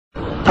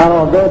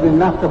قرارداد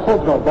نفت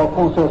خود را با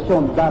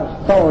کنسورسیوم در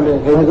سال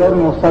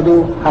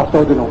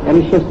 1979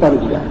 یعنی 6 سال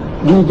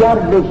دیگر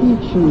به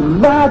هیچ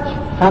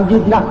وجه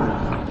تمدید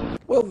نکنید.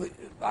 Well,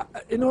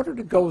 in order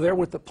to go there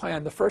with the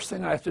plan, the first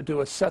thing I have to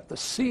do is set the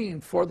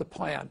scene for the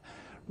plan.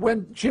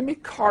 When Jimmy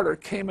Carter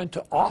came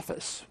into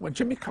office,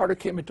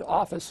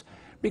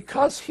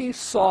 because he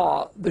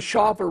saw the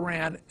Shah of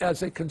Iran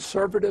as a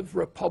conservative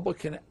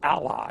Republican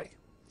ally,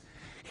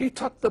 he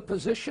took the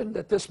position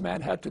that this man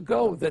had to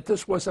go, that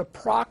this was a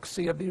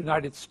proxy of the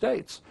United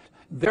States.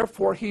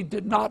 Therefore, he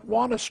did not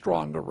want a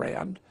strong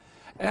Iran,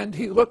 and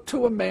he looked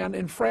to a man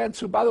in France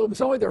who, by the way,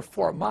 was only there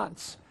 4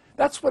 months.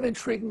 That's what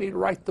intrigued me to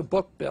write the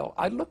book, Bill.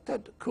 I looked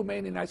at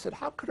Khomeini and I said,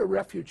 how could a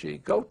refugee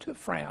go to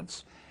France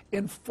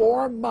in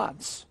 4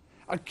 months,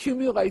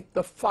 accumulate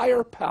the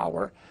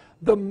firepower,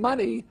 the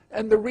money,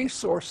 and the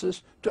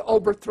resources to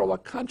overthrow a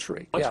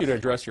country? I want you to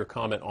address your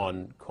comment on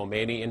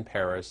Khomeini in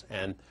Paris,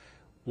 and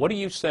what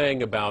are you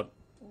saying about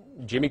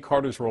Jimmy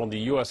Carter's role and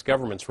the U.S.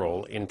 government's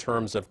role in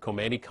terms of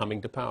Khomeini coming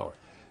to power?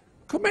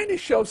 Khomeini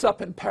shows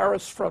up in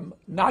Paris from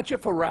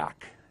Najaf, Iraq,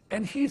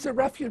 and he's a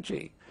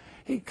refugee.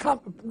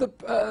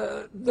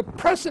 The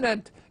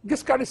president,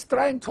 Giscard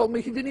d'Estaing, told me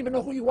he didn't even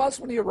know who he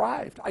was when he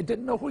arrived. I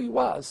didn't know who he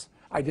was.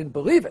 I didn't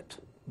believe it,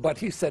 but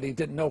he said he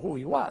didn't know who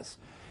he was.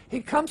 He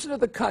comes into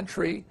the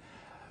country.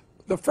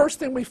 The first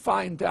thing we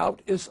find out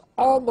is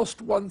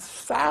almost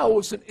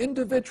 1,000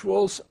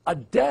 individuals a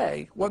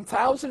day,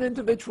 1,000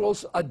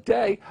 individuals a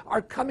day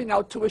are coming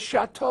out to a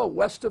chateau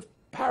west of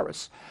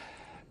Paris.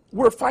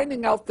 We're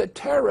finding out that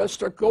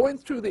terrorists are going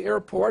through the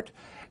airport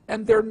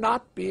and they're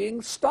not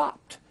being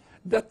stopped,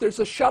 that there's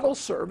a shuttle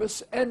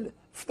service, and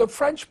the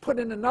French put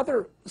in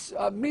another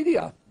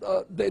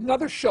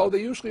another show.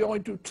 They usually only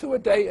do 2 a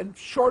day and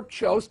short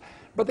shows,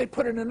 but they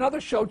put in another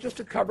show just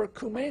to cover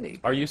Khomeini.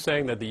 Are you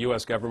saying that the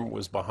U.S. government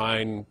was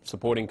behind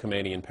supporting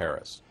Khomeini in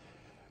Paris?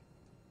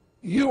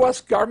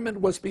 U.S. government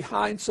was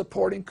behind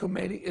supporting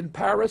Khomeini in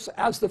Paris,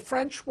 as the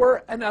French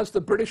were and as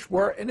the British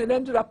were, and it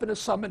ended up in a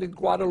summit in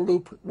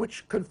Guadeloupe, which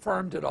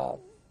confirmed it all.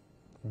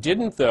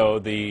 Didn't, though,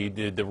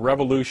 the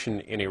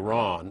revolution in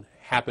Iran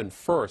happen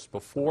first,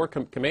 before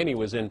Khomeini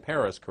was in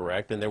Paris,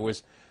 correct? And there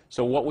was,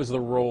 so what was the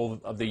role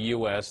of the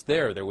U.S.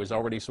 there? There was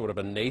already sort of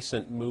a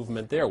nascent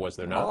movement there, was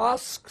there not?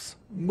 Mosques,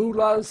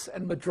 mullahs,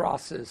 and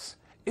madrasas.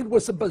 It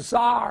was a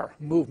bazaar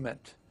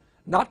movement,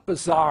 not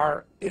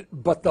bazaar,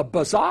 but the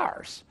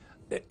bazaars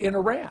in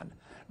Iran.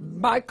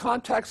 My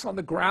contacts on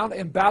the ground,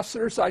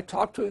 ambassadors I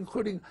talked to,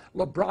 including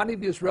Labrani,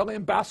 the Israeli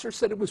ambassador,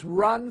 said it was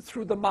run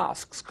through the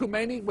mosques.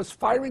 Khomeini was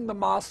firing the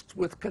mosques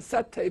with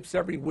cassette tapes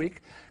every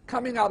week,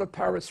 coming out of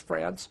Paris,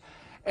 France,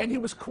 and he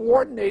was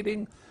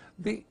coordinating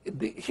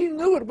he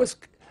knew it was,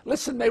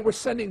 listen, they were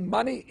sending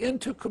money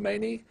into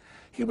Khomeini.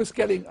 He was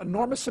getting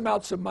enormous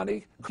amounts of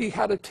money. He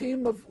had a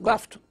team of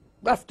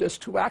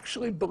leftists who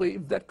actually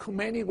believed that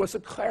Khomeini was a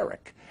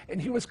cleric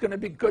and he was going to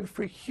be good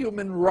for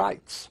human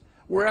rights,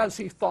 whereas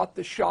he thought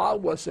the Shah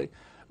was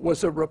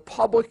a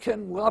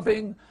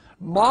Republican-loving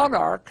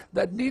monarch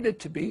that needed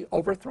to be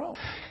overthrown.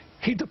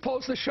 He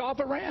deposed the Shah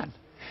of Iran.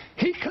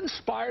 He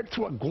conspired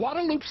through a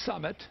Guadeloupe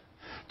summit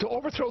to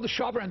overthrow the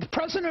Shah of Iran. The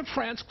president of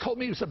France told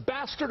me he was a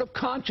bastard of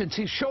conscience.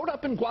 He showed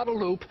up in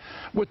Guadeloupe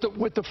with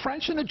the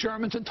French and the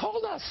Germans and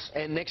told us.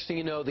 And next thing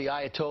you know, the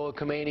Ayatollah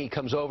Khomeini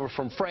comes over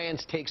from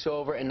France, takes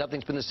over, and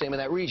nothing's been the same in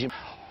that region.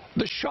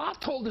 The Shah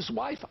told his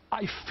wife,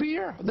 I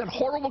fear that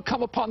horror will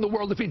come upon the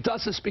world if he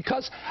does this,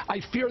 because I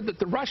fear that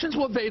the Russians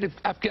will invade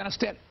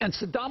Afghanistan and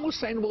Saddam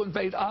Hussein will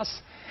invade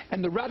us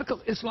and the radical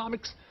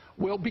Islamics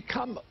will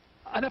become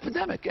an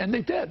epidemic, and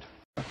they did.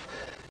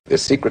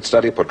 This secret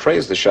study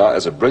portrays the Shah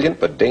as a brilliant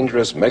but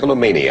dangerous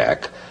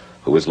megalomaniac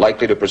who is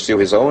likely to pursue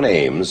his own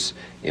aims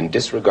in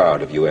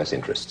disregard of U.S.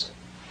 interests.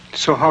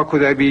 So how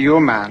could I be your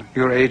man,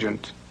 your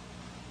agent?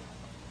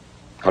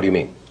 How do you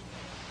mean?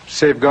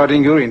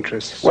 Safeguarding your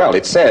interests. Well,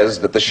 it says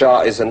that the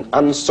Shah is an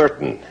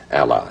uncertain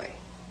ally.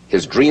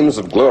 His dreams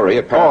of glory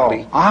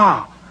apparently...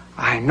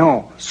 I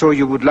know. So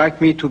you would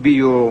like me to be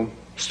your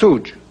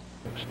stooge?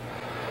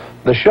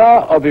 The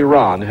Shah of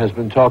Iran has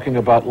been talking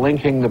about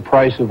linking the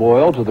price of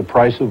oil to the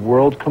price of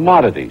world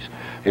commodities.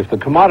 If the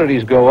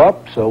commodities go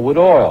up, so would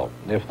oil.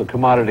 If the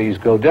commodities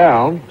go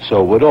down,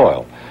 so would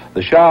oil.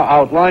 The Shah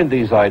outlined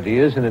these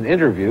ideas in an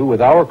interview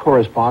with our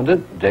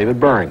correspondent, David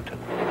Burrington.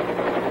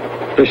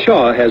 The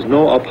Shah has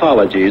no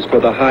apologies for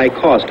the high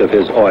cost of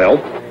his oil.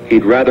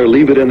 He'd rather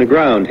leave it in the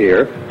ground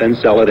here than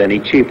sell it any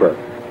cheaper.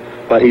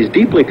 But he's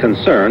deeply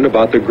concerned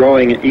about the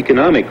growing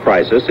economic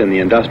crisis in the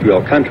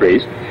industrial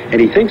countries, and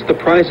he thinks the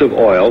price of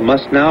oil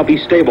must now be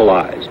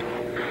stabilized.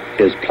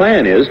 His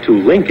plan is to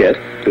link it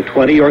to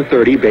 20 or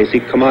 30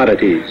 basic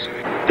commodities.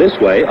 This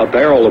way, a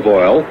barrel of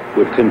oil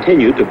would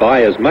continue to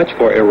buy as much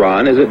for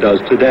Iran as it does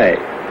today.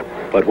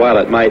 But while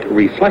it might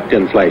reflect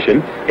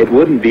inflation, it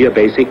wouldn't be a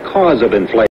basic cause of inflation.